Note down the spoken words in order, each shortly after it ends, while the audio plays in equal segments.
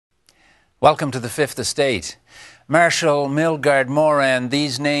Welcome to the Fifth Estate. Marshall, Milgard, Moran,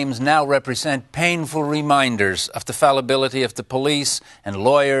 these names now represent painful reminders of the fallibility of the police and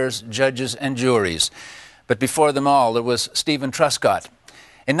lawyers, judges and juries. But before them all, there was Stephen Truscott.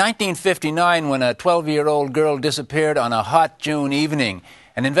 In 1959, when a 12-year-old girl disappeared on a hot June evening,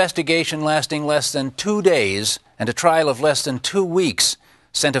 an investigation lasting less than 2 days and a trial of less than 2 weeks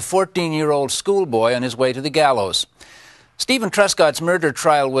sent a 14-year-old schoolboy on his way to the gallows. Stephen Truscott's murder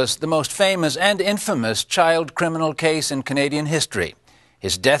trial was the most famous and infamous child criminal case in Canadian history.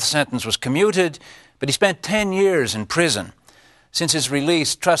 His death sentence was commuted, but he spent 10 years in prison. Since his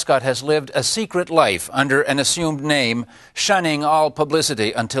release, Truscott has lived a secret life under an assumed name, shunning all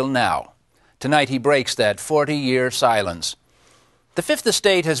publicity until now. Tonight he breaks that 40-year silence. The Fifth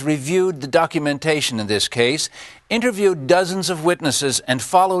Estate has reviewed the documentation in this case, interviewed dozens of witnesses, and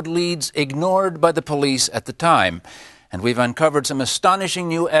followed leads ignored by the police at the time. And we've uncovered some astonishing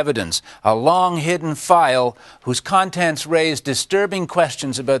new evidence, a long-hidden file whose contents raise disturbing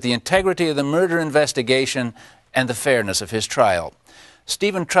questions about the integrity of the murder investigation and the fairness of his trial.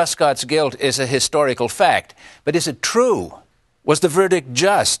 Stephen Truscott's guilt is a historical fact, but is it true? Was the verdict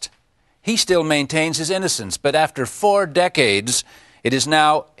just? He still maintains his innocence, but after 4 decades, it is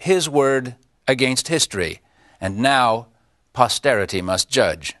now his word against history, and now posterity must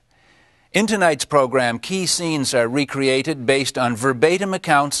judge. In tonight's program, key scenes are recreated based on verbatim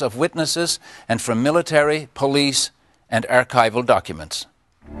accounts of witnesses and from military, police, and archival documents.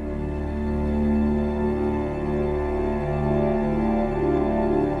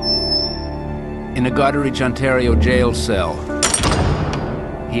 In a Goderich, Ontario jail cell,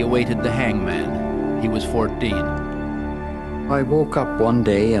 he awaited the hangman. He was 14. I woke up one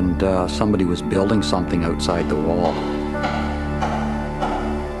day and somebody was building something outside the wall.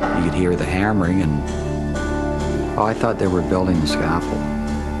 You could hear the hammering, and I thought they were building the scaffold.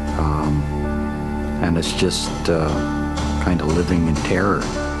 And it's just kind of living in terror.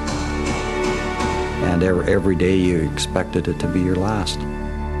 And every day you expected it to be your last.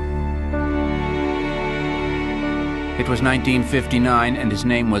 It was 1959, and his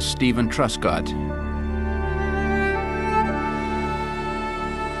name was Stephen Truscott.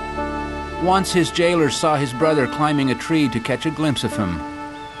 Once his jailers saw his brother climbing a tree to catch a glimpse of him.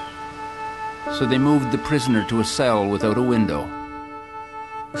 So they moved the prisoner to a cell without a window.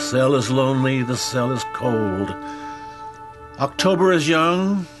 The cell is lonely, the cell is cold. October is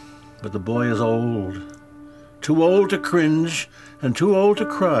young, but the boy is old. Too old to cringe and too old to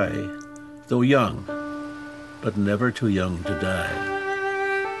cry, though young, but never too young to die.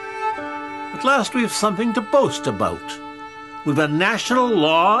 At last we've something to boast about. We've a national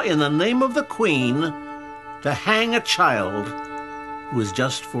law in the name of the Queen to hang a child who is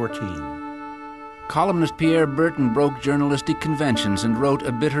just 14. Columnist Pierre Burton broke journalistic conventions and wrote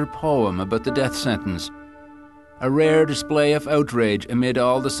a bitter poem about the death sentence, a rare display of outrage amid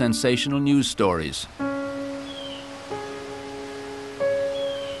all the sensational news stories.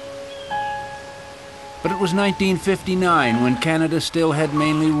 But it was 1959 when Canada still had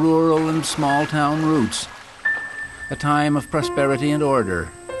mainly rural and small-town roots, a time of prosperity and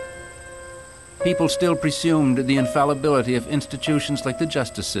order. People still presumed the infallibility of institutions like the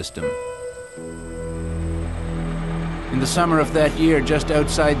justice system. In the summer of that year, just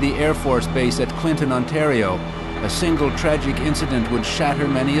outside the Air Force Base at Clinton, Ontario, a single tragic incident would shatter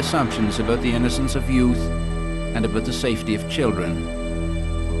many assumptions about the innocence of youth and about the safety of children.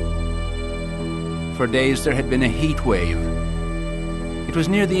 For days there had been a heat wave. It was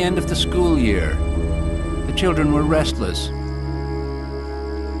near the end of the school year. The children were restless.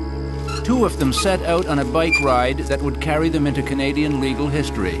 2 of them set out on a bike ride that would carry them into Canadian legal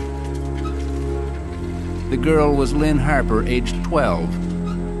history. The girl was Lynn Harper, aged 12.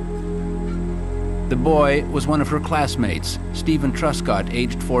 The boy was one of her classmates, Stephen Truscott,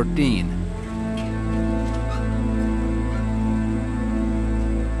 aged 14.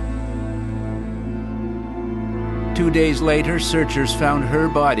 Two days later, searchers found her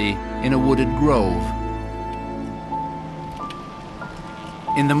body in a wooded grove.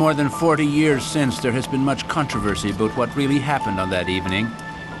 In the more than 40 years since, there has been much controversy about what really happened on that evening.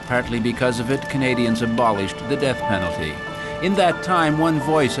 Partly because of it, Canadians abolished the death penalty. In that time, one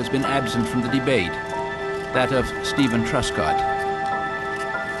voice has been absent from the debate, that of Stephen Truscott.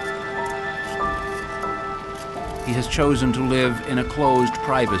 He has chosen to live in a closed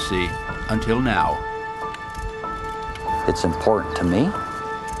privacy until now. It's important to me.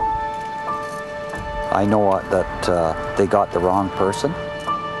 I know that they got the wrong person.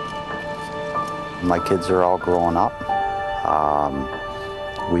 My kids are all growing up.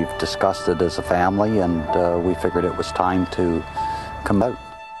 We've discussed it as a family, and we figured it was time to come out.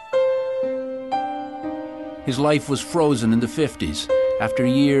 His life was frozen in the 50s. After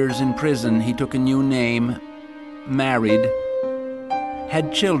years in prison, he took a new name, married,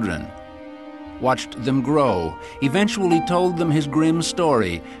 had children, watched them grow, eventually told them his grim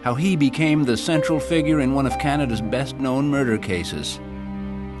story, how he became the central figure in one of Canada's best-known murder cases.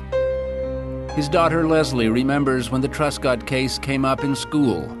 His daughter Leslie remembers when the Truscott case came up in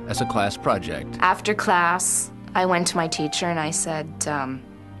school as a class project. After class, I went to my teacher and I said,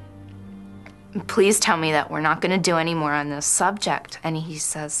 please tell me that we're not going to do any more on this subject. And he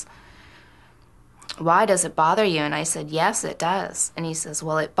says, why does it bother you? And I said, yes, it does. And he says,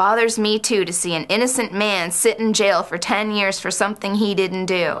 well, it bothers me too to see an innocent man sit in jail for 10 years for something he didn't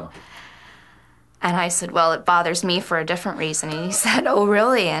do. And I said, well, it bothers me for a different reason. And he said, oh,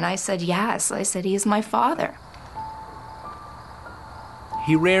 really? And I said, yes. I said, he is my father.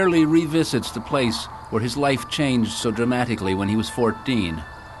 He rarely revisits the place where his life changed so dramatically when he was 14.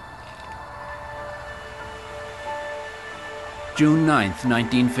 June 9th,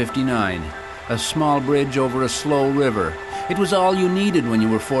 1959. A small bridge over a slow river. It was all you needed when you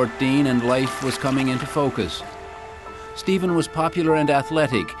were 14 and life was coming into focus. Stephen was popular and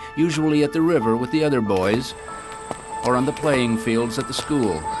athletic, usually at the river with the other boys or on the playing fields at the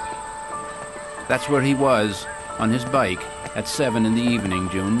school. That's where he was, on his bike, at 7 in the evening,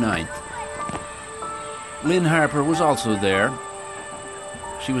 June 9th. Lynn Harper was also there.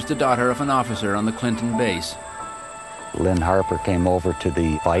 She was the daughter of an officer on the Clinton base. Lynn Harper came over to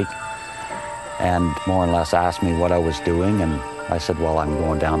the bike and more or less asked me what I was doing, and I said, well, I'm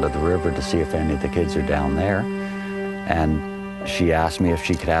going down to the river to see if any of the kids are down there. And she asked me if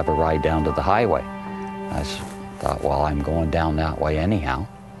she could have a ride down to the highway. I thought, well, I'm going down that way anyhow.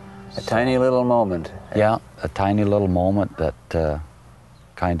 A tiny little moment. Yeah, a tiny little moment that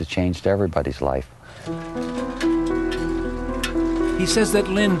kind of changed everybody's life. He says that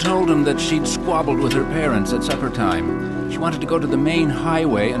Lynn told him that she'd squabbled with her parents at supper time. She wanted to go to the main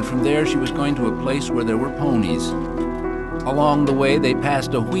highway, and from there she was going to a place where there were ponies. Along the way, they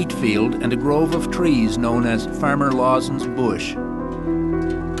passed a wheat field and a grove of trees known as Farmer Lawson's Bush.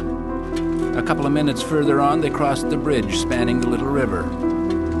 A couple of minutes further on, they crossed the bridge spanning the little river.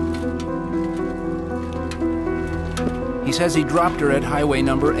 He says he dropped her at highway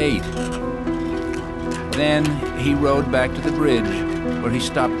number 8. Then he rode back to the bridge, where he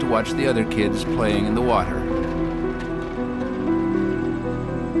stopped to watch the other kids playing in the water.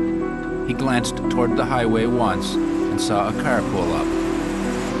 He glanced toward the highway once and saw a car pull up.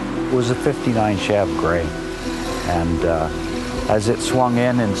 It was a 59 Chev Gray, and as it swung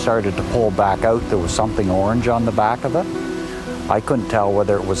in and started to pull back out, there was something orange on the back of it. I couldn't tell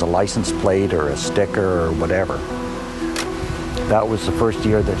whether it was a license plate or a sticker or whatever. That was the first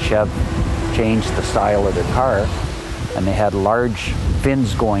year that Chev changed the style of their car, and they had large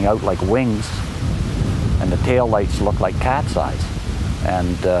fins going out like wings, and the tail lights looked like cat's eyes,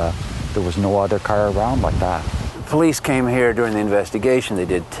 and there was no other car around like that. Police came here during the investigation. They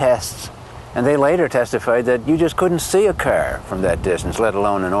did tests, and they later testified that you just couldn't see a car from that distance, let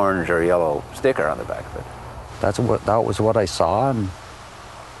alone an orange or yellow sticker on the back of it. That was what I saw, and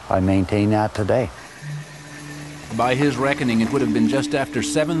I maintain that today. By his reckoning, it would have been just after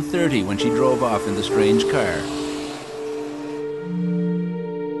 7:30 when she drove off in the strange car.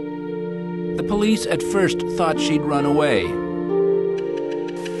 The police at first thought she'd run away.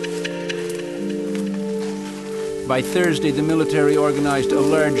 By Thursday, the military organized a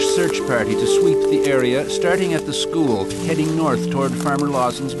large search party to sweep the area, starting at the school, heading north toward Farmer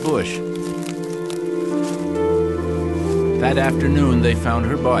Lawson's Bush. That afternoon, they found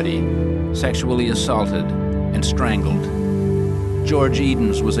her body, sexually assaulted and strangled. George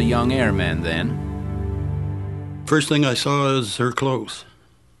Edens was a young airman then. First thing I saw is her clothes.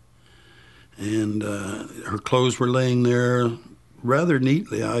 And her clothes were laying there rather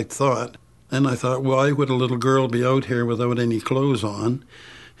neatly, I thought. And I thought, why would a little girl be out here without any clothes on?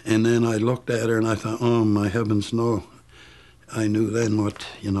 And then I looked at her and I thought, oh, my heavens, no. I knew then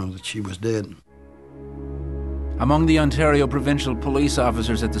that she was dead. Among the Ontario Provincial Police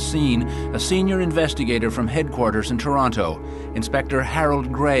officers at the scene, a senior investigator from headquarters in Toronto, Inspector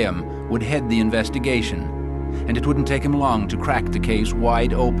Harold Graham, would head the investigation, and it wouldn't take him long to crack the case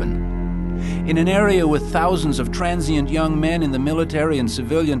wide open. In an area with thousands of transient young men in the military and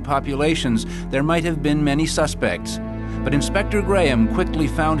civilian populations, there might have been many suspects, but Inspector Graham quickly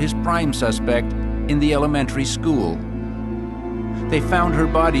found his prime suspect in the elementary school. They found her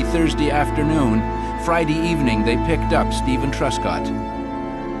body Thursday afternoon. Friday evening, they picked up Stephen Truscott.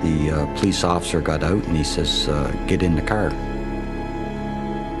 The police officer got out and he says, get in the car.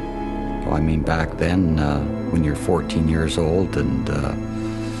 Well, I mean, back then, when you're 14 years old and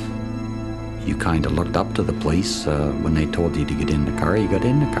You kind of looked up to the police. When they told you to get in the car, you got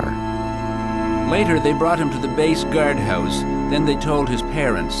in the car. Later, they brought him to the base guardhouse. Then they told his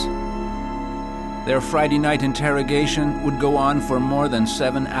parents. Their Friday night interrogation would go on for more than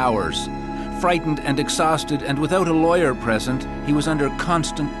 7 hours. Frightened and exhausted and without a lawyer present, he was under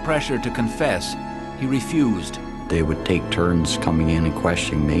constant pressure to confess. He refused. They would take turns coming in and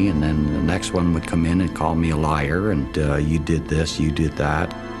questioning me, and then the next one would come in and call me a liar, and you did this, you did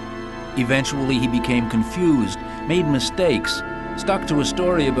that. Eventually, he became confused, made mistakes, stuck to a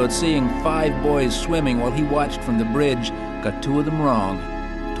story about seeing 5 boys swimming while he watched from the bridge, got 2 of them wrong,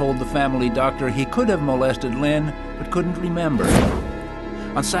 told the family doctor he could have molested Lynn, but couldn't remember.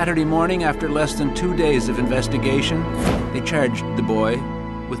 On Saturday morning, after less than 2 days of investigation, they charged the boy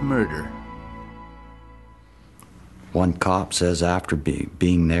with murder. One cop says after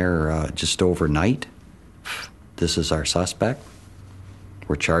being there just overnight, this is our suspect.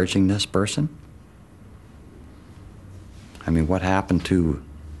 We're charging this person. I mean, what happened to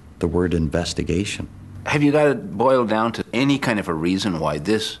the word investigation? Have you got it boiled down to any kind of a reason why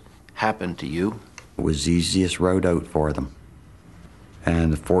this happened to you? It was the easiest route out for them.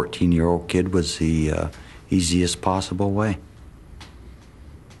 And the 14-year-old kid was the easiest possible way.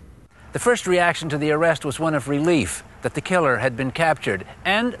 The first reaction to the arrest was one of relief that the killer had been captured.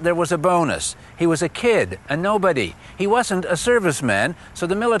 And there was a bonus. He was a kid, a nobody. He wasn't a serviceman, so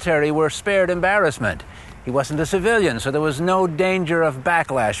the military were spared embarrassment. He wasn't a civilian, so there was no danger of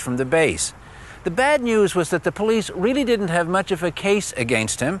backlash from the base. The bad news was that the police really didn't have much of a case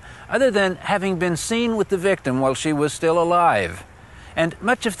against him, other than having been seen with the victim while she was still alive. And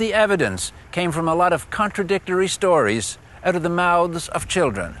much of the evidence came from a lot of contradictory stories out of the mouths of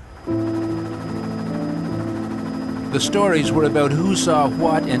children. The stories were about who saw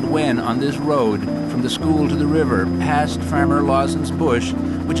what and when on this road from the school to the river past Farmer Lawson's bush,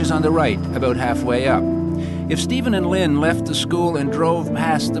 which is on the right, about halfway up. If Stephen and Lynn left the school and drove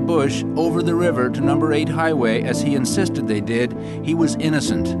past the bush over the river to number 8 highway, as he insisted they did, he was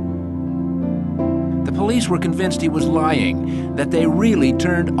innocent. The police were convinced he was lying, that they really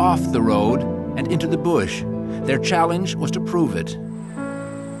turned off the road and into the bush. Their challenge was to prove it.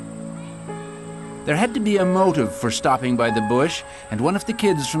 There had to be a motive for stopping by the bush, and one of the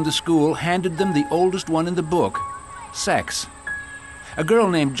kids from the school handed them the oldest one in the book: sex. A girl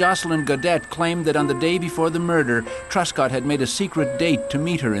named Jocelyn Gaudette claimed that on the day before the murder, Truscott had made a secret date to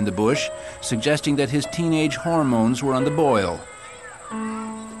meet her in the bush, suggesting that his teenage hormones were on the boil.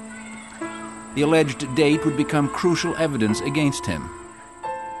 The alleged date would become crucial evidence against him.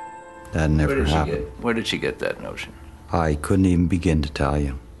 That never happened. Where did she get that notion? I couldn't even begin to tell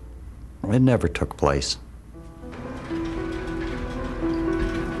you. It never took place.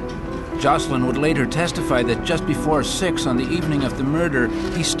 Jocelyn would later testify that just before 6 on the evening of the murder,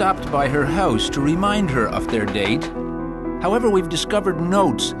 he stopped by her house to remind her of their date. However, we've discovered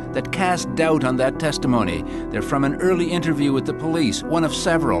notes that cast doubt on that testimony. They're from an early interview with the police, one of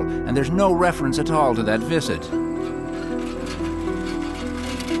several, and there's no reference at all to that visit.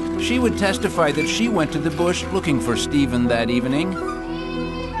 She would testify that she went to the bush looking for Stephen that evening.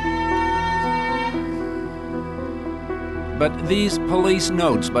 But these police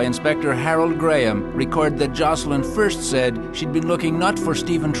notes by Inspector Harold Graham record that Jocelyn first said she'd been looking not for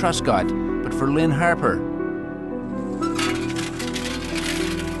Stephen Truscott, but for Lynn Harper.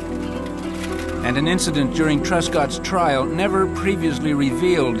 And an incident during Truscott's trial, never previously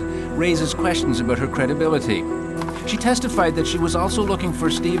revealed, raises questions about her credibility. She testified that she was also looking for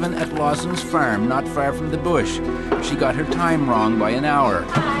Stephen at Lawson's farm, not far from the bush. She got her time wrong by an hour.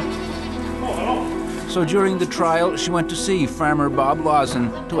 So during the trial, she went to see Farmer Bob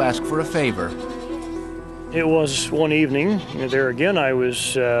Lawson to ask for a favor. It was one evening, there again I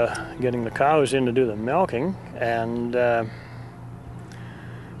was getting the cows in to do the milking, and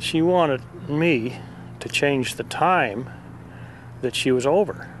she wanted me to change the time that she was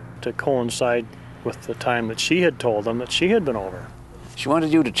over to coincide with the time that she had told them that she had been over. She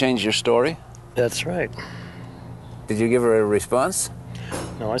wanted you to change your story? That's right. Did you give her a response?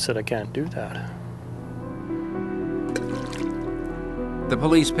 No, I said I can't do that. The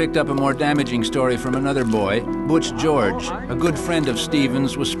police picked up a more damaging story from another boy. Butch George, a good friend of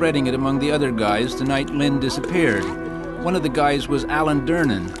Stephen's, was spreading it among the other guys the night Lynn disappeared. One of the guys was Alan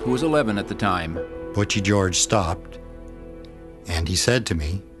Dernan, who was 11 at the time. Butchie George stopped, and he said to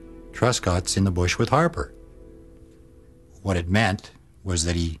me, "Truscott's in the bush with Harper." What it meant was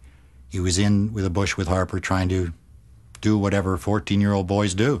that he was in with a bush with Harper trying to do whatever 14-year-old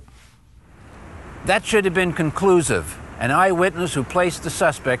boys do. That should have been conclusive. An eyewitness who placed the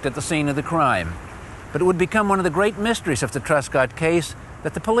suspect at the scene of the crime. But it would become one of the great mysteries of the Truscott case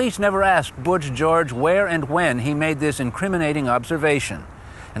that the police never asked Butch George where and when he made this incriminating observation.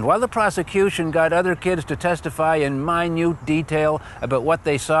 And while the prosecution got other kids to testify in minute detail about what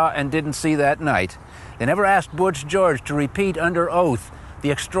they saw and didn't see that night, they never asked Butch George to repeat under oath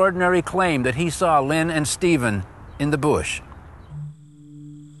the extraordinary claim that he saw Lynn and Stephen in the bush.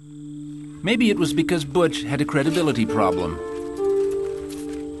 Maybe it was because Butch had a credibility problem.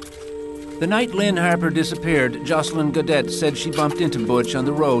 The night Lynn Harper disappeared, Jocelyn Godet said she bumped into Butch on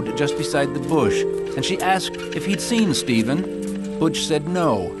the road just beside the bush, and she asked if he'd seen Stephen. Butch said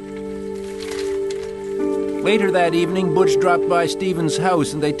no. Later that evening, Butch dropped by Stephen's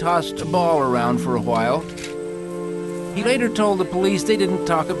house and they tossed a ball around for a while. He later told the police they didn't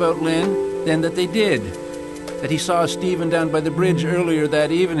talk about Lynn, then that they did. That he saw Stephen down by the bridge earlier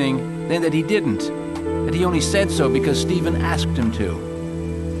that evening, then that he didn't. That he only said so because Stephen asked him to.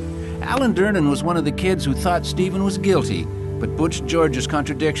 Alan Dernan was one of the kids who thought Stephen was guilty, but Butch George's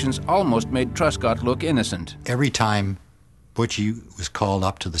contradictions almost made Truscott look innocent. Every time Butchie was called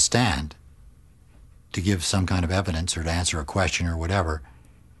up to the stand to give some kind of evidence or to answer a question or whatever,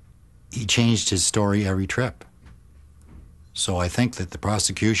 he changed his story every trip. So I think that the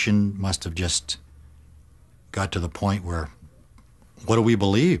prosecution must have just got to the point where, what do we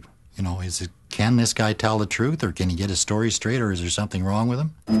believe? You know, can this guy tell the truth, or can he get his story straight, or is there something wrong with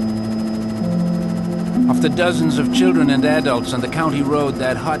him? Of the dozens of children and adults on the county road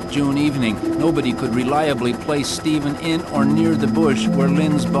that hot June evening, nobody could reliably place Stephen in or near the bush where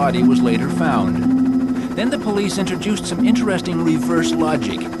Lynn's body was later found. Then the police introduced some interesting reverse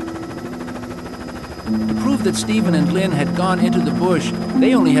logic. To prove that Stephen and Lynn had gone into the bush,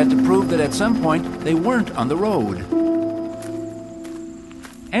 they only had to prove that at some point they weren't on the road.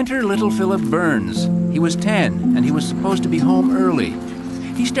 Enter little Philip Burns. He was 10 and he was supposed to be home early.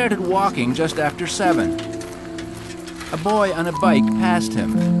 He started walking just after 7. A boy on a bike passed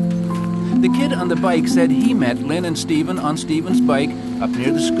him. The kid on the bike said he met Lynn and Stephen on Stephen's bike up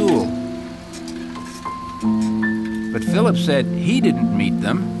near the school. But Philip said he didn't meet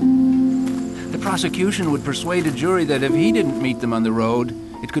them. The prosecution would persuade a jury that if he didn't meet them on the road,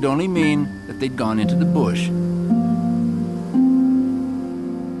 it could only mean that they'd gone into the bush.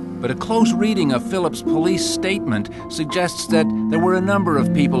 But a close reading of Philip's police statement suggests that there were a number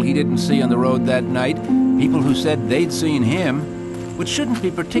of people he didn't see on the road that night, people who said they'd seen him, which shouldn't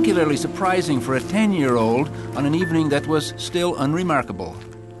be particularly surprising for a 10-year-old on an evening that was still unremarkable.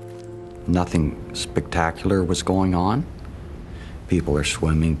 Nothing spectacular was going on. People are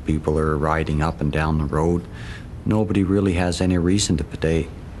swimming, people are riding up and down the road. Nobody really has any reason to pay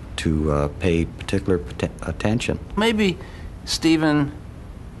particular attention. Maybe Stephen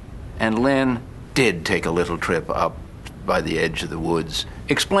and Lynn did take a little trip up by the edge of the woods.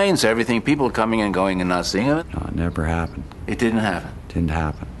 Explains everything, people coming and going and not seeing it. No, it never happened. It didn't happen? Didn't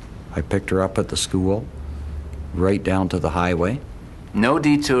happen. I picked her up at the school, right down to the highway. No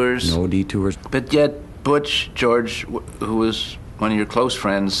detours? No detours. But yet Butch George, who was one of your close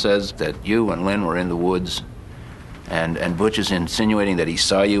friends, says that you and Lynn were in the woods, and Butch is insinuating that he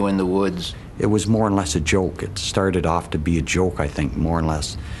saw you in the woods. It was more or less a joke. It started off to be a joke, I think, more or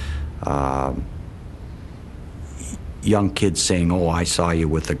less. Young kids saying, "Oh, I saw you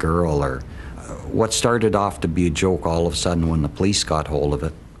with a girl," or what started off to be a joke, all of a sudden when the police got hold of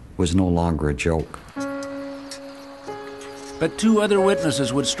it, was no longer a joke. But 2 other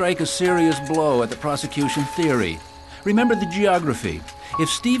witnesses would strike a serious blow at the prosecution theory. Remember the geography. If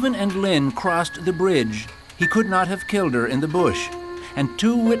Stephen and Lynn crossed the bridge, he could not have killed her in the bush. And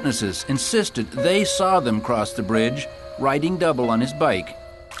 2 witnesses insisted they saw them cross the bridge, riding double on his bike.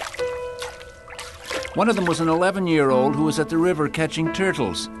 One of them was an 11-year-old who was at the river catching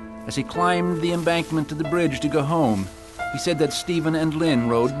turtles. As he climbed the embankment to the bridge to go home, he said that Stephen and Lynn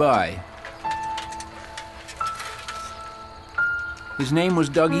rode by. His name was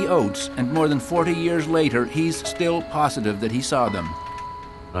Dougie Oates, and more than 40 years later, he's still positive that he saw them.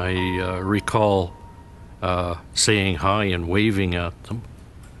 I recall saying hi and waving at them,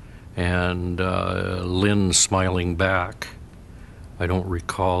 and Lynn smiling back. I don't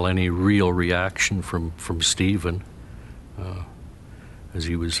recall any real reaction from Stephen as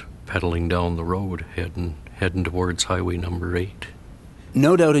he was pedaling down the road, heading towards Highway number 8.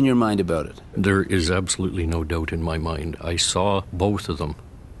 No doubt in your mind about it? There is absolutely no doubt in my mind. I saw both of them.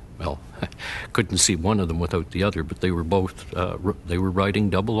 Well, I couldn't see one of them without the other, but they were both, they were riding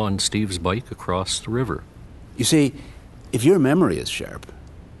double on Steve's bike across the river. You see, if your memory is sharp,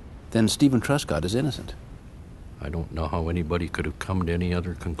 then Stephen Truscott is innocent. I don't know how anybody could have come to any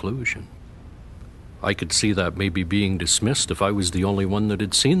other conclusion. I could see that maybe being dismissed if I was the only one that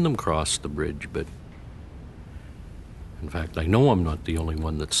had seen them cross the bridge, but In fact, I know I'm not the only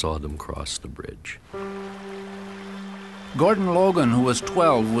one that saw them cross the bridge. Gordon Logan, who was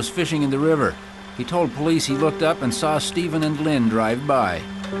 12, was fishing in the river. He told police he looked up and saw Stephen and Lynn drive by.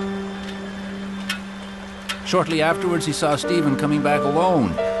 Shortly afterwards, he saw Stephen coming back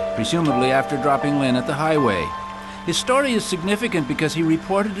alone, presumably after dropping Lynn at the highway. His story is significant because he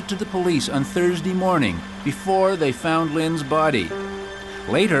reported it to the police on Thursday morning, before they found Lynn's body.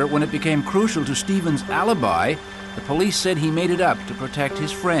 Later, when it became crucial to Stephen's alibi, the police said he made it up to protect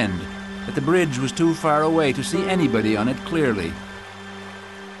his friend, that the bridge was too far away to see anybody on it clearly.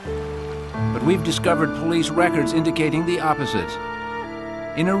 But we've discovered police records indicating the opposite.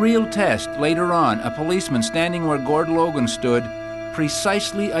 In a real test later on, a policeman standing where Gord Logan stood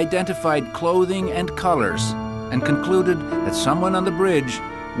precisely identified clothing and colors and concluded that someone on the bridge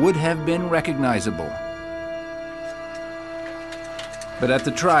would have been recognizable. But at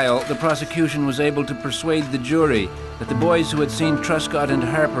the trial, the prosecution was able to persuade the jury that the boys who had seen Truscott and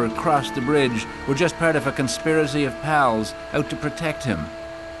Harper cross the bridge were just part of a conspiracy of pals out to protect him.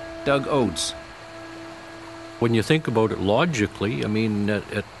 Doug Oates. When you think about it logically, I mean,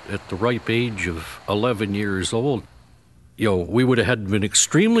 at the ripe age of 11 years old, we would have been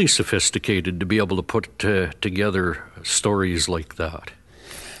extremely sophisticated to be able to put together stories like that.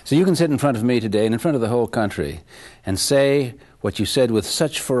 So you can sit in front of me today and in front of the whole country and say what you said with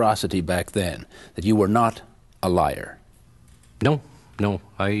such ferocity back then, that you were not a liar. No.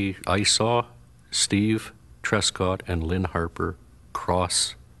 I saw Steve Truscott and Lynn Harper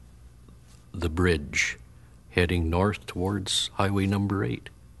cross the bridge heading north towards Highway number 8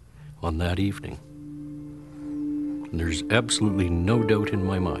 on that evening. And there's absolutely no doubt in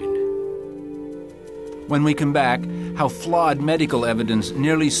my mind. When we come back, how flawed medical evidence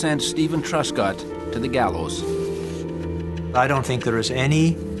nearly sent Stephen Truscott to the gallows. I don't think there is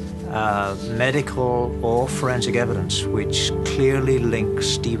any medical or forensic evidence which clearly links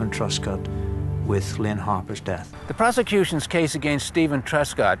Stephen Truscott with Lynn Harper's death. The prosecution's case against Stephen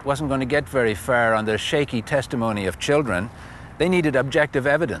Truscott wasn't going to get very far on the shaky testimony of children. They needed objective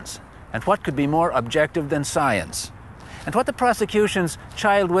evidence. And what could be more objective than science? And what the prosecution's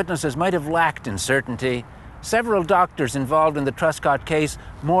child witnesses might have lacked in certainty, several doctors involved in the Truscott case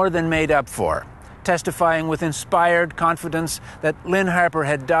more than made up for, testifying with inspired confidence that Lynn Harper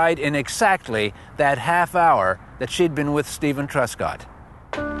had died in exactly that half hour that she'd been with Stephen Truscott.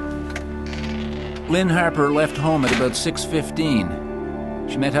 Lynn Harper left home at about 6:15.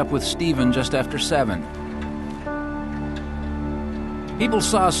 She met up with Stephen just after 7. People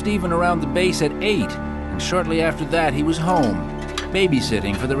saw Stephen around the base at 8, and shortly after that he was home,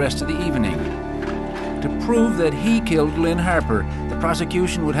 babysitting for the rest of the evening. To prove that he killed Lynn Harper, the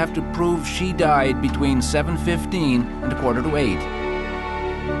prosecution would have to prove she died between 7:15 and 7:45.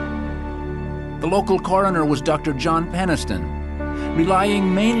 The local coroner was Dr. John Peniston.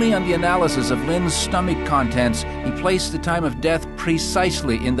 Relying mainly on the analysis of Lynn's stomach contents, he placed the time of death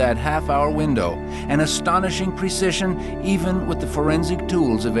precisely in that half-hour window, an astonishing precision even with the forensic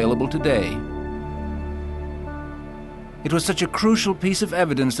tools available today. It was such a crucial piece of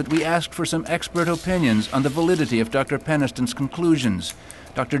evidence that we asked for some expert opinions on the validity of Dr. Peniston's conclusions.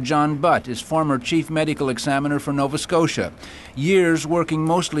 Dr. John Butt is former chief medical examiner for Nova Scotia. Years working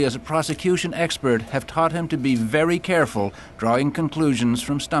mostly as a prosecution expert have taught him to be very careful drawing conclusions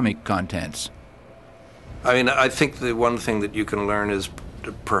from stomach contents. I mean, I think the one thing that you can learn is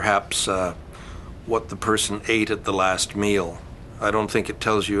perhaps what the person ate at the last meal. I don't think it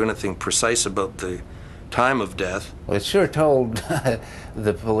tells you anything precise about the time of death. Well, it sure told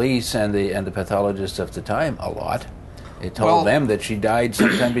the police and the pathologists of the time a lot. It told them that she died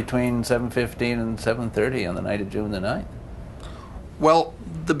sometime between 7:15 and 7:30 on the night of June the 9th. Well,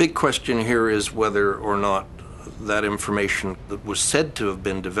 the big question here is whether or not that information that was said to have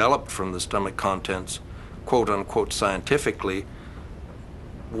been developed from the stomach contents, quote-unquote scientifically,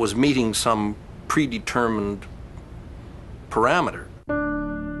 was meeting some predetermined parameter.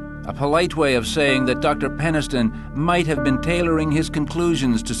 A polite way of saying that Dr. Peniston might have been tailoring his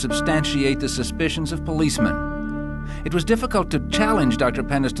conclusions to substantiate the suspicions of policemen. It was difficult to challenge Dr.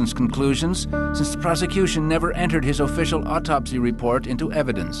 Peniston's conclusions since the prosecution never entered his official autopsy report into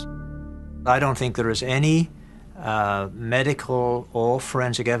evidence. I don't think there is any medical or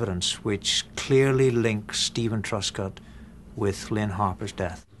forensic evidence which clearly links Stephen Truscott with Lynn Harper's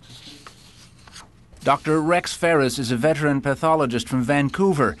death. Dr. Rex Ferris is a veteran pathologist from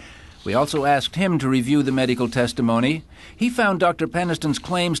Vancouver. We also asked him to review the medical testimony. He found Dr. Peniston's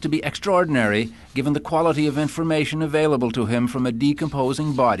claims to be extraordinary, given the quality of information available to him from a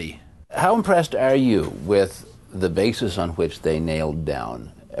decomposing body. How impressed are you with the basis on which they nailed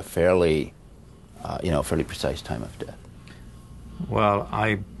down a fairly precise time of death? Well,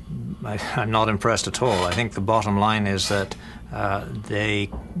 I'm not impressed at all. I think the bottom line is that there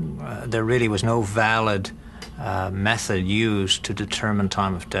really was no valid method used to determine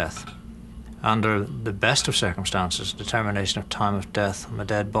time of death. Under the best of circumstances, determination of time of death on a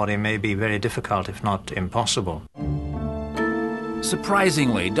dead body may be very difficult, if not impossible.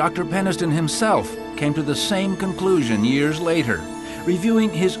 Surprisingly, Dr. Penniston himself came to the same conclusion years later. Reviewing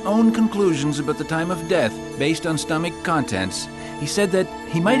his own conclusions about the time of death based on stomach contents, he said that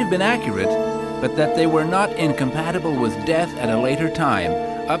he might have been accurate, but that they were not incompatible with death at a later time,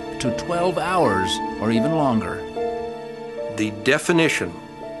 up to 12 hours or even longer. The definition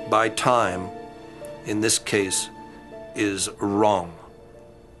by time in this case is wrong.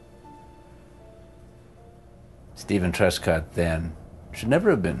 Stephen Truscott then should never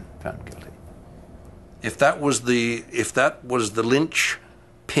have been found guilty. If that was the lynch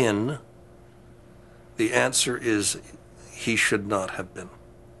pin, the answer is he should not have been.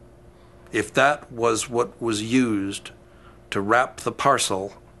 If that was what was used to wrap the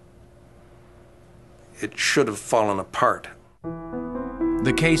parcel, it should have fallen apart.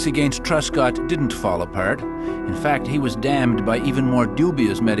 The case against Truscott didn't fall apart. In fact, he was damned by even more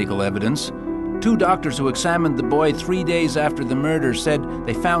dubious medical evidence. 2 doctors who examined the boy 3 days after the murder said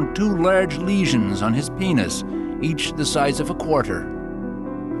they found 2 large lesions on his penis, each the size of a quarter.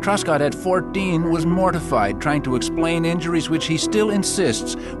 Truscott at 14 was mortified, trying to explain injuries which he still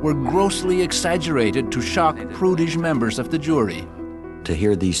insists were grossly exaggerated to shock prudish members of the jury. To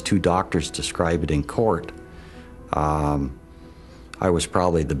hear these 2 doctors describe it in court, I was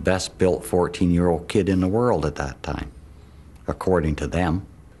probably the best built 14-year-old kid in the world at that time, according to them.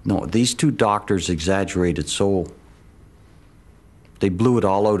 No, these 2 doctors exaggerated so, they blew it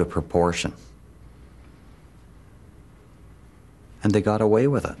all out of proportion. And they got away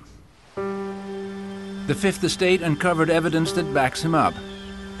with it. The Fifth Estate uncovered evidence that backs him up.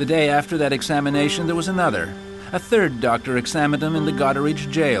 The day after that examination, there was another. A 3rd doctor examined him in the Goderich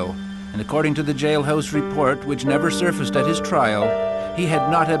jail, and according to the jailhouse report, which never surfaced at his trial, he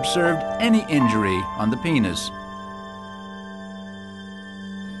had not observed any injury on the penis.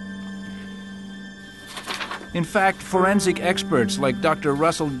 In fact, forensic experts like Dr.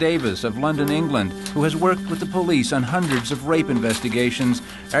 Russell Davis of London, England, who has worked with the police on hundreds of rape investigations,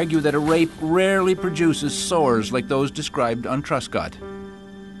 argue that a rape rarely produces sores like those described on Truscott.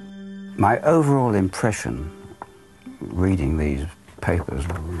 My overall impression, reading these papers,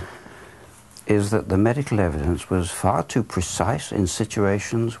 is that the medical evidence was far too precise in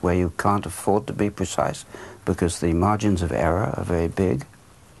situations where you can't afford to be precise because the margins of error are very big.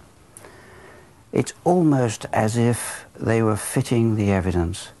 It's almost as if they were fitting the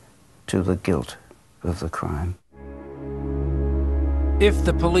evidence to the guilt of the crime. If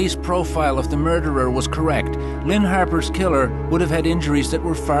the police profile of the murderer was correct, Lynn Harper's killer would have had injuries that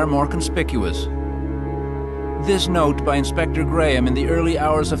were far more conspicuous. This note by Inspector Graham in the early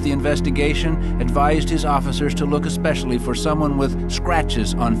hours of the investigation advised his officers to look especially for someone with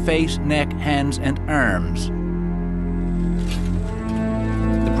scratches on face, neck, hands, and arms.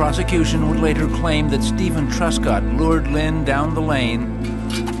 The prosecution would later claim that Stephen Truscott lured Lynn down the lane,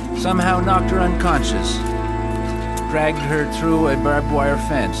 somehow knocked her unconscious, dragged her through a barbed wire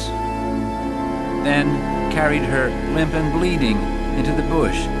fence, then carried her limp and bleeding into the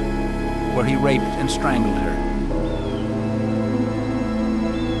bush, where he raped and strangled her.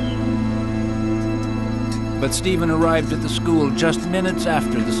 But Stephen arrived at the school just minutes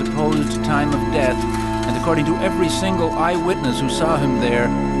after the supposed time of death, and according to every single eyewitness who saw him there,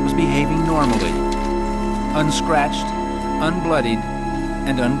 was behaving normally, unscratched, unbloodied,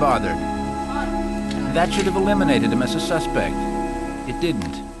 and unbothered. That should have eliminated him as a suspect. It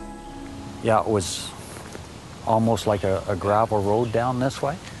didn't. Yeah, it was almost like a gravel road down this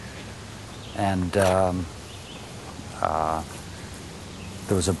way. And there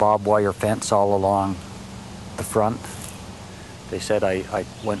was a barbed wire fence all along the front. They said I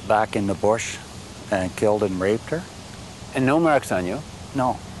went back in the bush and killed and raped her. And no marks on you?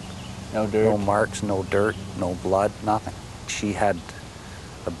 No. No dirt? No marks, no dirt, no blood, nothing. She had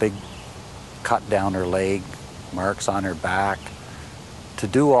a big cut down her leg, marks on her back. To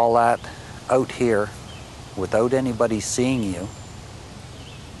do all that out here without anybody seeing you,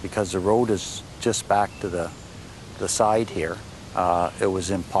 because the road is just back to the side here, it was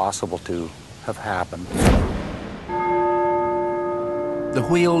impossible to have happened. The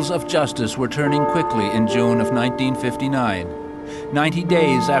wheels of justice were turning quickly in June of 1959. 90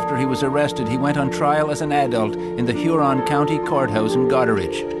 days after he was arrested, he went on trial as an adult in the Huron County Courthouse in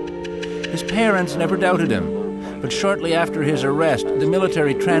Goderich. His parents never doubted him. But shortly after his arrest, the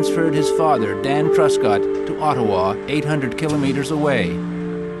military transferred his father, Dan Truscott, to Ottawa, 800 kilometers away.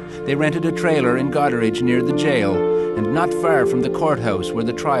 They rented a trailer in Goderich near the jail, and not far from the courthouse where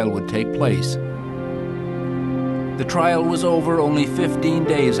the trial would take place. The trial was over only 15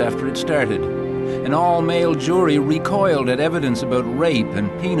 days after it started. An all-male jury recoiled at evidence about rape and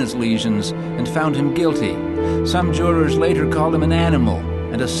penis lesions and found him guilty. Some jurors later called him an animal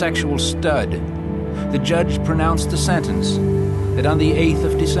and a sexual stud. The judge pronounced the sentence that on the 8th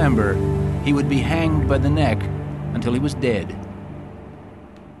of December, he would be hanged by the neck until he was dead.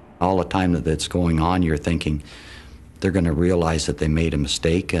 All the time that it's going on, you're thinking they're going to realize that they made a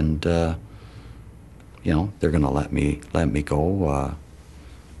mistake, and you know, they're going to let me go.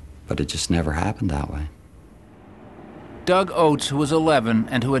 But it just never happened that way. Doug Oates, who was 11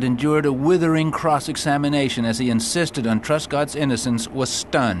 and who had endured a withering cross-examination as he insisted on Truscott's innocence, was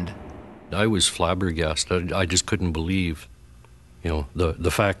stunned. I was flabbergasted. I just couldn't believe, you know,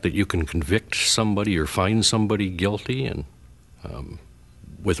 the fact that you can convict somebody or find somebody guilty and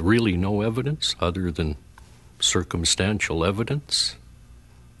with really no evidence other than circumstantial evidence.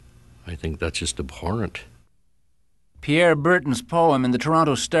 I think that's just abhorrent. Pierre Burton's poem in the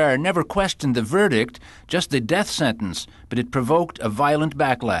Toronto Star never questioned the verdict, just the death sentence, but it provoked a violent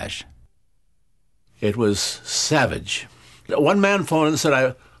backlash. It was savage. One man phoned and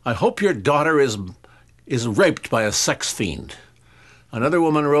said, I hope your daughter is raped by a sex fiend. Another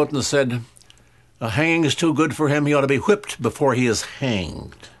woman wrote and said, a hanging is too good for him. He ought to be whipped before he is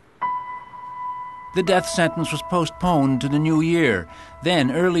hanged. The death sentence was postponed to the new year.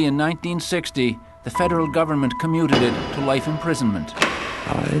 Then, early in 1960, the federal government commuted it to life imprisonment.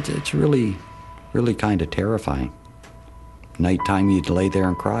 It's really kind of terrifying. Nighttime you'd lay there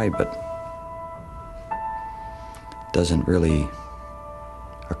and cry, but it doesn't really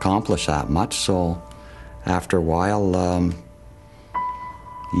accomplish that much. So after a while,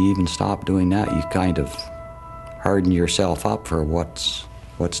 you even stop doing that. You kind of harden yourself up for what's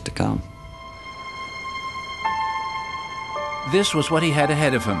to come. This was what he had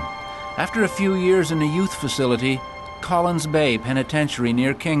ahead of him. After a few years in a youth facility, Collins Bay Penitentiary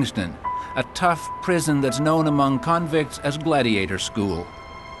near Kingston, a tough prison that's known among convicts as Gladiator School.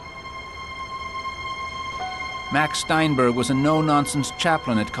 Max Steinberg was a no-nonsense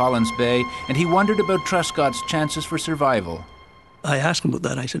chaplain at Collins Bay, and he wondered about Truscott's chances for survival. I asked him about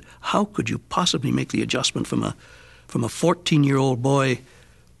that. I said, how could you possibly make the adjustment from a 14-year-old boy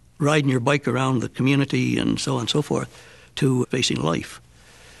riding your bike around the community and so on and so forth to facing life?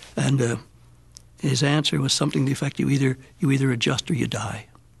 And his answer was something to the effect, you either adjust or you die.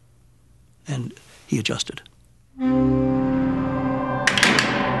 And he adjusted.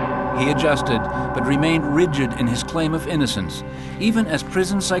 He adjusted, but remained rigid in his claim of innocence, even as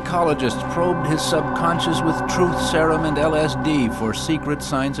prison psychologists probed his subconscious with truth serum and LSD for secret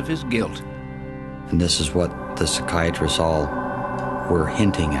signs of his guilt. And this is what the psychiatrists all were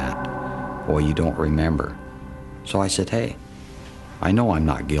hinting at. Boy, you don't remember. So I said, hey, I know I'm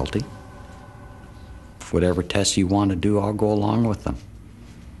not guilty. Whatever tests you want to do, I'll go along with them.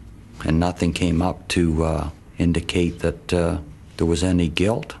 And nothing came up to indicate that there was any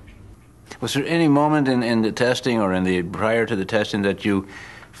guilt. Was there any moment in the testing or prior to the testing that you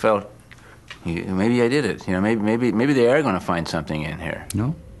felt, maybe I did it, maybe they are going to find something in here?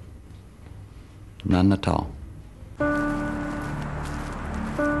 No. None at all.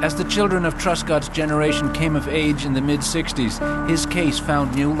 As the children of Truscott's generation came of age in the mid-60s, his case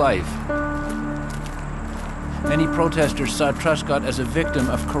found new life. Many protesters saw Truscott as a victim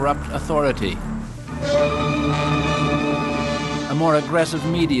of corrupt authority. A more aggressive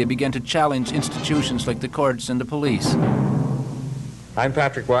media began to challenge institutions like the courts and the police. I'm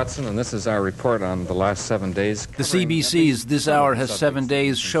Patrick Watson, and this is our report on the last 7 days. The CBC's This Hour Has 7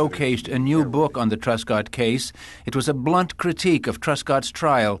 Days showcased a new book on the Truscott case. It was a blunt critique of Truscott's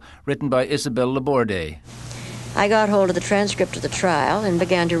trial, written by Isabelle Laborde. I got hold of the transcript of the trial and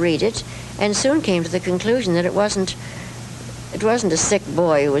began to read it, and soon came to the conclusion that it wasn't a sick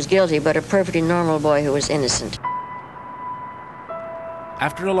boy who was guilty, but a perfectly normal boy who was innocent.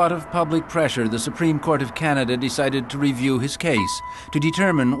 After a lot of public pressure, the Supreme Court of Canada decided to review his case to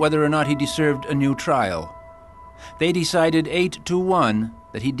determine whether or not he deserved a new trial. They decided 8-1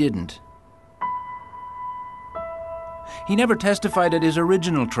 that he didn't. He never testified at his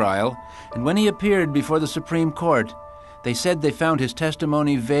original trial, and when he appeared before the Supreme Court, they said they found his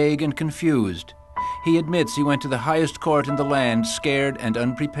testimony vague and confused. He admits he went to the highest court in the land scared and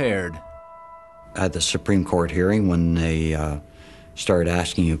unprepared. At the Supreme Court hearing, when they started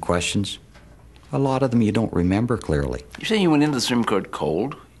asking you questions, a lot of them you don't remember clearly. You're saying you went into the Supreme Court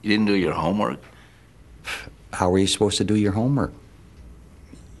cold? You didn't do your homework? how are you supposed to do your homework?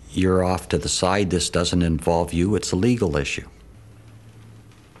 You're off to the side. This doesn't involve you. It's a legal issue.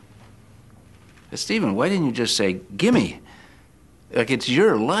 Stephen, why didn't you just say, gimme? Like it's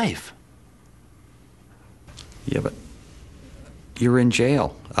your life. Yeah, but you're in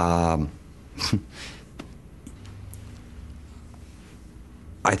jail.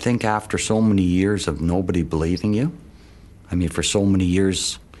 I think after so many years of nobody believing you, I mean, for so many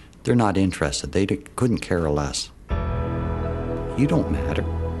years, they're not interested. They couldn't care less. You don't matter.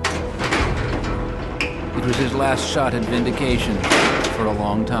 It was his last shot at vindication for a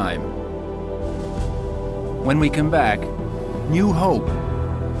long time. When we come back, new hope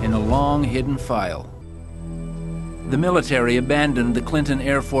in a long hidden file. The military abandoned the Clinton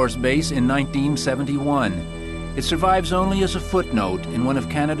Air Force Base in 1971. It survives only as a footnote in one of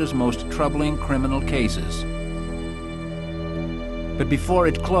Canada's most troubling criminal cases. But before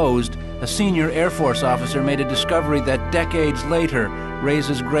it closed, a senior Air Force officer made a discovery that decades later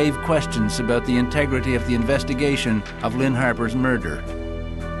raises grave questions about the integrity of the investigation of Lynn Harper's murder.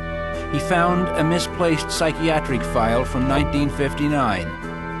 He found a misplaced psychiatric file from 1959,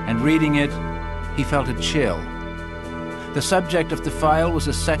 and reading it, he felt a chill. The subject of the file was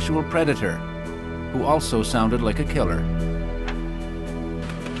a sexual predator, who also sounded like a killer.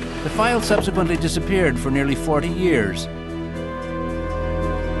 The file subsequently disappeared for nearly 40 years.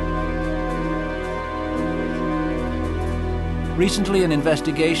 Recently, an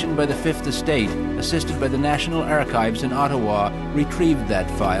investigation by the Fifth Estate, assisted by the National Archives in Ottawa, retrieved that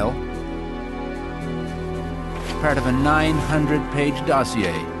file, part of a 900-page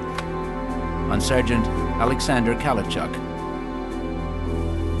dossier on Sergeant Alexander Kalachuk.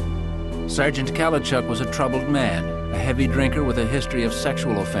 Sergeant Kalachuk was a troubled man, a heavy drinker with a history of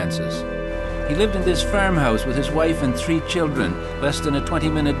sexual offenses. He lived in this farmhouse with his wife and 3 children, less than a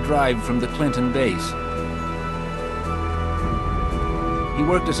 20-minute drive from the Clinton base. He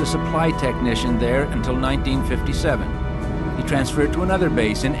worked as a supply technician there until 1957. He transferred to another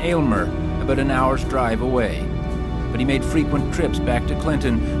base in Aylmer, about an hour's drive away. But he made frequent trips back to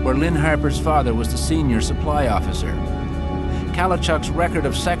Clinton, where Lynn Harper's father was the senior supply officer. Kalachuk's record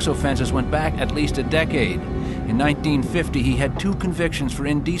of sex offenses went back at least a decade. In 1950, he had 2 convictions for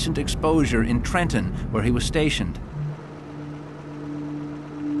indecent exposure in Trenton, where he was stationed.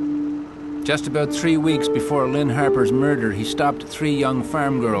 Just about 3 weeks before Lynn Harper's murder, he stopped 3 young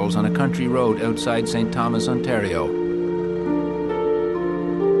farm girls on a country road outside St. Thomas, Ontario.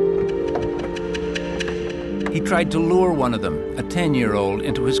 He tried to lure one of them, a 10-year-old,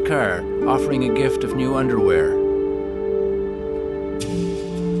 into his car, offering a gift of new underwear.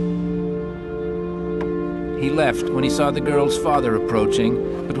 He left when he saw the girl's father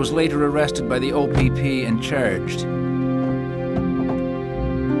approaching, but was later arrested by the OPP and charged.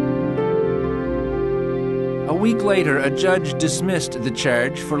 A week later, a judge dismissed the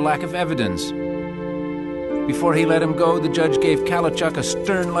charge for lack of evidence. Before he let him go, the judge gave Kalachuk a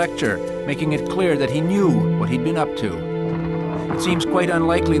stern lecture, making it clear that he knew what he'd been up to. It seems quite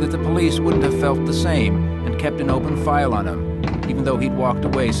unlikely that the police wouldn't have felt the same and kept an open file on him, even though he'd walked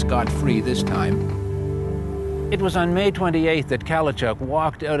away scot-free this time. It was on May 28th that Kalachuk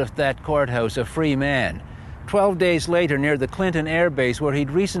walked out of that courthouse a free man. 12 days later, near the Clinton Air Base, where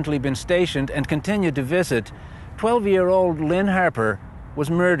he'd recently been stationed and continued to visit, 12-year-old Lynn Harper was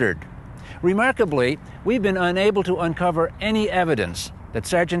murdered. Remarkably, we've been unable to uncover any evidence that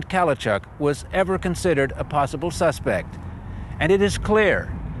Sergeant Kalachuk was ever considered a possible suspect. And it is clear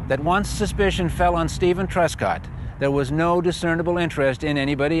that once suspicion fell on Stephen Truscott, there was no discernible interest in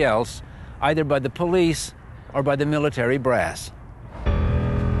anybody else, either by the police or by the military brass.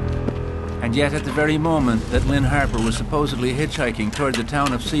 And yet, at the very moment that Lynn Harper was supposedly hitchhiking toward the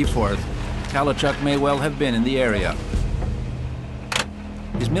town of Seaforth, Kalachuk may well have been in the area.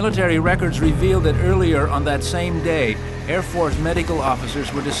 His military records reveal that earlier on that same day, Air Force medical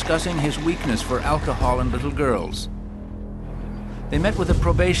officers were discussing his weakness for alcohol and little girls. They met with a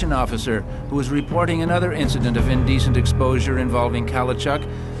probation officer who was reporting another incident of indecent exposure involving Kalachuk,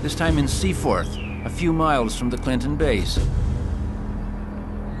 this time in Seaforth, a few miles from the Clinton base.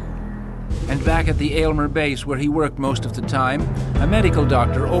 And back at the Aylmer base, where he worked most of the time, a medical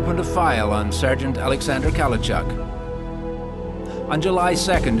doctor opened a file on Sergeant Alexander Kalachuk. On July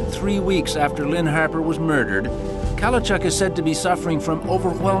 2nd, 3 weeks after Lynn Harper was murdered, Kalachuk is said to be suffering from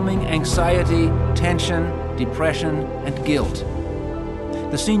overwhelming anxiety, tension, depression, and guilt.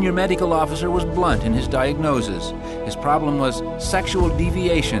 The senior medical officer was blunt in his diagnosis. His problem was sexual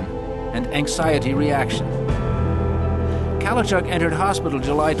deviation and anxiety reaction. Kalichuk entered hospital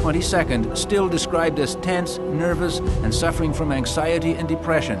July 22nd, still described as tense, nervous, and suffering from anxiety and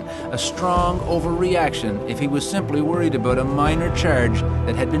depression, a strong overreaction if he was simply worried about a minor charge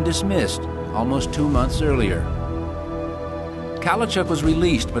that had been dismissed almost 2 months earlier. Kalichuk was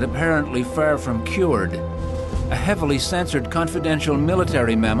released, but apparently far from cured. A heavily censored confidential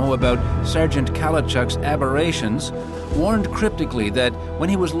military memo about Sergeant Kalichuk's aberrations warned cryptically that when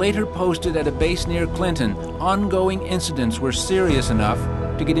he was later posted at a base near Clinton, ongoing incidents were serious enough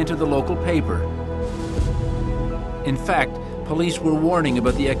to get into the local paper. In fact, police were warning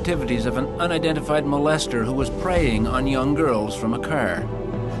about the activities of an unidentified molester who was preying on young girls from a car.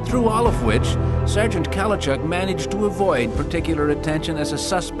 Through all of which, Sergeant Kalichuk managed to avoid particular attention as a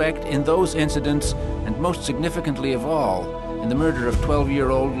suspect in those incidents, and most significantly of all, in the murder of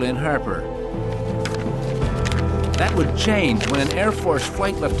 12-year-old Lynn Harper. That would change when an Air Force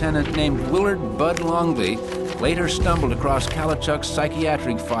flight lieutenant named Willard Bud Longley later stumbled across Kalichuk's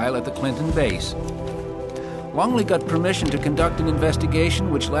psychiatric file at the Clinton base. Longley got permission to conduct an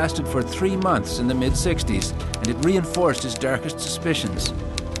investigation which lasted for 3 months in the mid-60s, and it reinforced his darkest suspicions.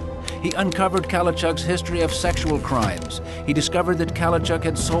 He uncovered Kalichuk's history of sexual crimes. He discovered that Kalichuk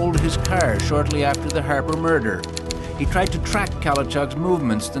had sold his car shortly after the Harper murder. He tried to track Kalichuk's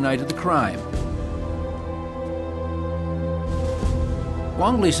movements the night of the crime.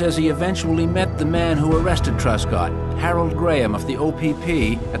 Longley says he eventually met the man who arrested Truscott, Harold Graham of the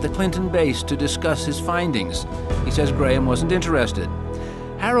OPP, at the Clinton base to discuss his findings. He says Graham wasn't interested.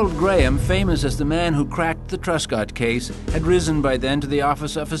 Harold Graham, famous as the man who cracked the Truscott case, had risen by then to the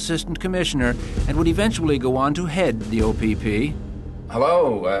office of Assistant Commissioner and would eventually go on to head the OPP.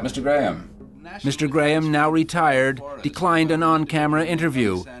 Hello, Mr. Graham. Mr. Graham, now retired, declined an on-camera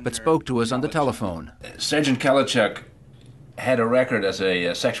interview, but spoke to us on the telephone. Sergeant Kalichuk had a record as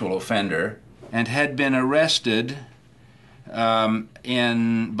a sexual offender and had been arrested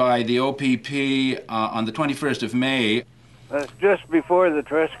by the OPP on the 21st of May. That's just before the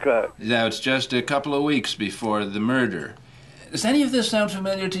Truscott. Now, it's just a couple of weeks before the murder. Does any of this sound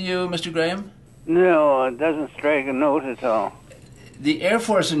familiar to you, Mr. Graham? No, it doesn't strike a note at all. The Air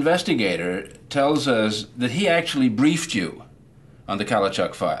Force investigator tells us that he actually briefed you on the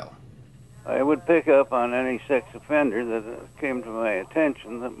Kalichuk file. I would pick up on any sex offender that came to my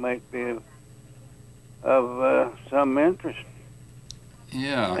attention that might be of some interest.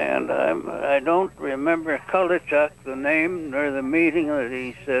 Yeah. And I don't remember Kalichuk, the name, nor the meeting that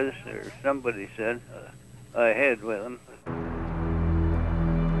he says, or somebody said, I had with him.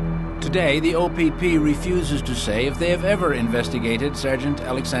 Today, the OPP refuses to say if they have ever investigated Sergeant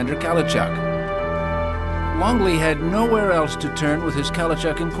Alexander Kalichuk. Longley had nowhere else to turn with his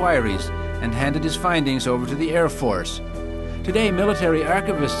Kalichuk inquiries and handed his findings over to the Air Force. Today, military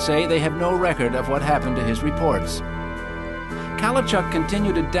archivists say they have no record of what happened to his reports. Kalichuk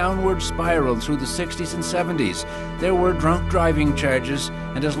continued a downward spiral through the 60s and 70s. There were drunk driving charges,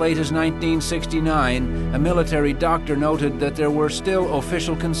 and as late as 1969, a military doctor noted that there were still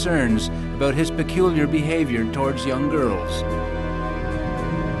official concerns about his peculiar behavior towards young girls.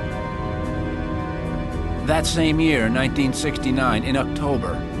 That same year, 1969, in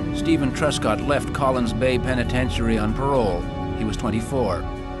October, Stephen Truscott left Collins Bay Penitentiary on parole. He was 24.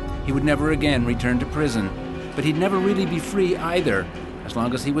 He would never again return to prison, but he'd never really be free either, as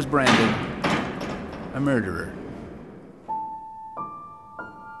long as he was branded a murderer.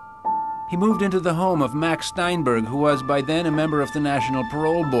 He moved into the home of Max Steinberg, who was by then a member of the National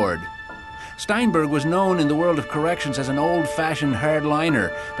Parole Board. Steinberg was known in the world of corrections as an old-fashioned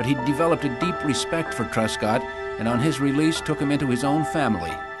hardliner, but he'd developed a deep respect for Truscott, and on his release took him into his own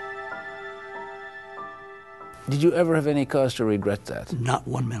family. Did you ever have any cause to regret that? Not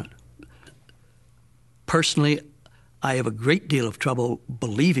 1 minute. Personally, I have a great deal of trouble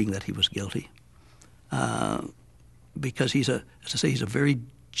believing that he was guilty because he's a very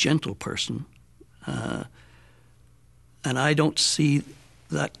gentle person, and I don't see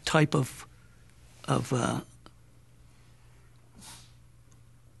that type of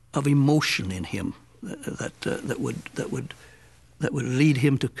emotion in him that would lead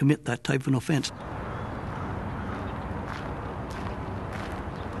him to commit that type of an offense.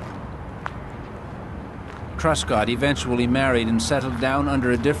 Truscott eventually married and settled down under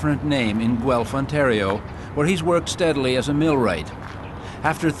a different name in Guelph, Ontario, where he's worked steadily as a millwright.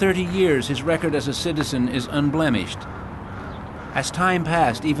 After 30 years, his record as a citizen is unblemished. As time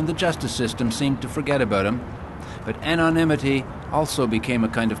passed, even the justice system seemed to forget about him, but anonymity also became a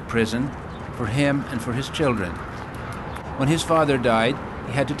kind of prison for him and for his children. When his father died,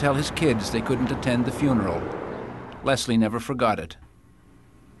 he had to tell his kids they couldn't attend the funeral. Leslie never forgot it.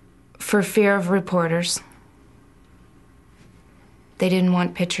 For fear of reporters. They didn't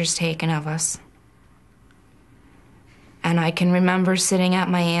want pictures taken of us. And I can remember sitting at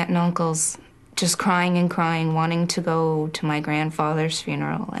my aunt and uncle's, just crying and crying, wanting to go to my grandfather's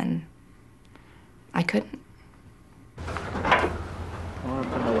funeral, and I couldn't. I want to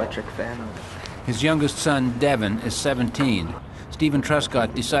put an electric fan on. His youngest son, Devin, is 17. Stephen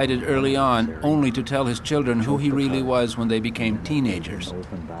Truscott decided early on only to tell his children who he really was when they became teenagers.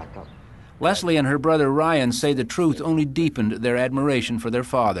 Leslie and her brother Ryan say the truth only deepened their admiration for their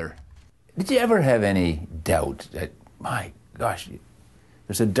father. Did you ever have any doubt that, my gosh,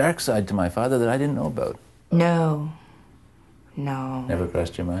 there's a dark side to my father that I didn't know about? No. No. Never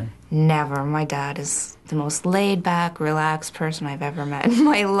crossed your mind? Never. My dad is the most laid-back, relaxed person I've ever met in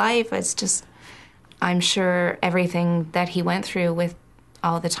my life. It's just, I'm sure everything that he went through with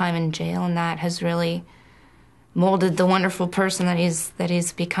all the time in jail and that has really molded the wonderful person that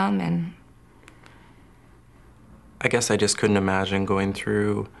he's become. And I guess I just couldn't imagine going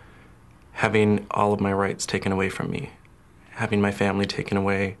through having all of my rights taken away from me, having my family taken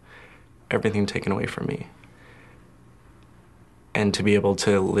away, everything taken away from me, and to be able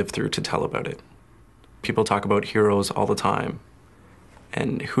to live through to tell about it. People talk about heroes all the time,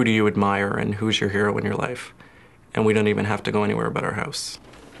 and who do you admire and who's your hero in your life, and we don't even have to go anywhere but our house.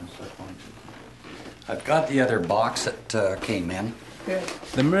 I've got the other box that came in.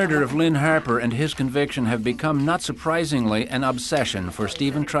 The murder of Lynn Harper and his conviction have become, not surprisingly, an obsession for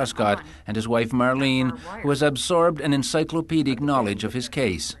Stephen Truscott and his wife Marlene, who has absorbed an encyclopedic knowledge of his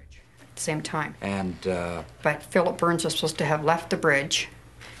case. At the same time. And, But Philip Burns was supposed to have left the bridge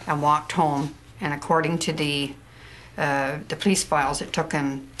and walked home, and according to the police files, it took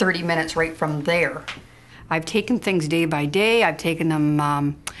him 30 minutes right from there. I've taken things day by day. I've taken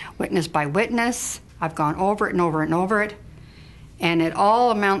them witness by witness. I've gone over it and over it and over it. And it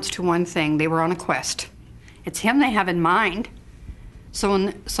all amounts to one thing. They were on a quest. It's him they have in mind. So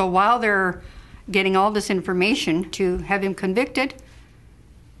while they're getting all this information to have him convicted,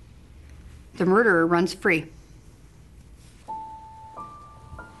 the murderer runs free.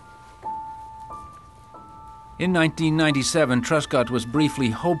 In 1997, Truscott was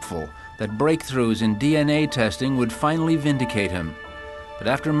briefly hopeful that breakthroughs in DNA testing would finally vindicate him. But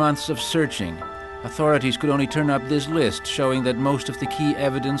after months of searching, authorities could only turn up this list showing that most of the key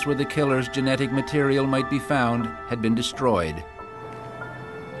evidence where the killer's genetic material might be found had been destroyed.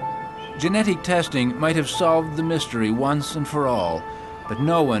 Genetic testing might have solved the mystery once and for all, but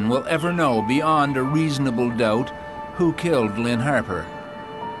no one will ever know beyond a reasonable doubt who killed Lynn Harper.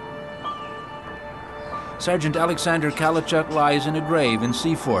 Sergeant Alexander Kalachuk lies in a grave in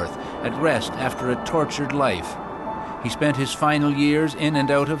Seaforth, at rest after a tortured life. He spent his final years in and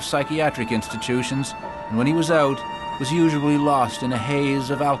out of psychiatric institutions, and when he was out, was usually lost in a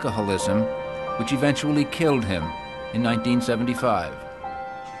haze of alcoholism, which eventually killed him in 1975.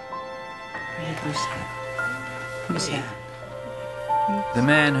 The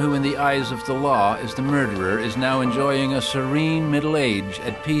man who, in the eyes of the law, is the murderer is now enjoying a serene middle age,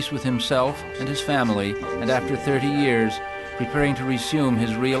 at peace with himself and his family, and after 30 years, preparing to resume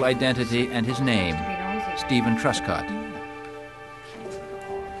his real identity and his name, Stephen Truscott.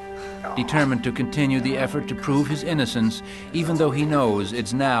 Determined to continue the effort to prove his innocence, even though he knows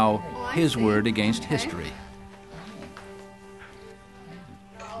it's now his word against history.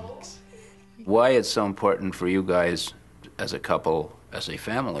 Why it's so important for you guys as a couple, as a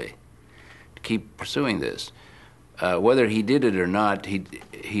family, to keep pursuing this. Whether he did it or not,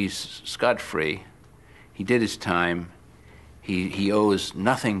 he's scot-free. He did his time. He owes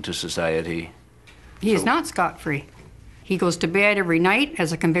nothing to society. He is not scot-free. He goes to bed every night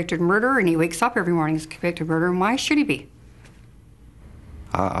as a convicted murderer, and he wakes up every morning as a convicted murderer. And why should he be?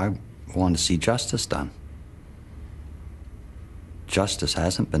 I want to see justice done. Justice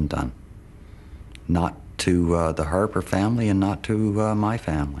hasn't been done. Not to the Harper family and not to my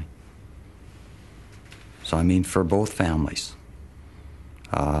family. So I mean for both families.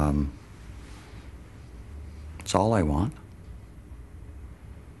 It's all I want.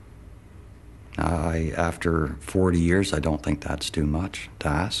 After 40 years, I don't think that's too much to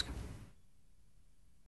ask.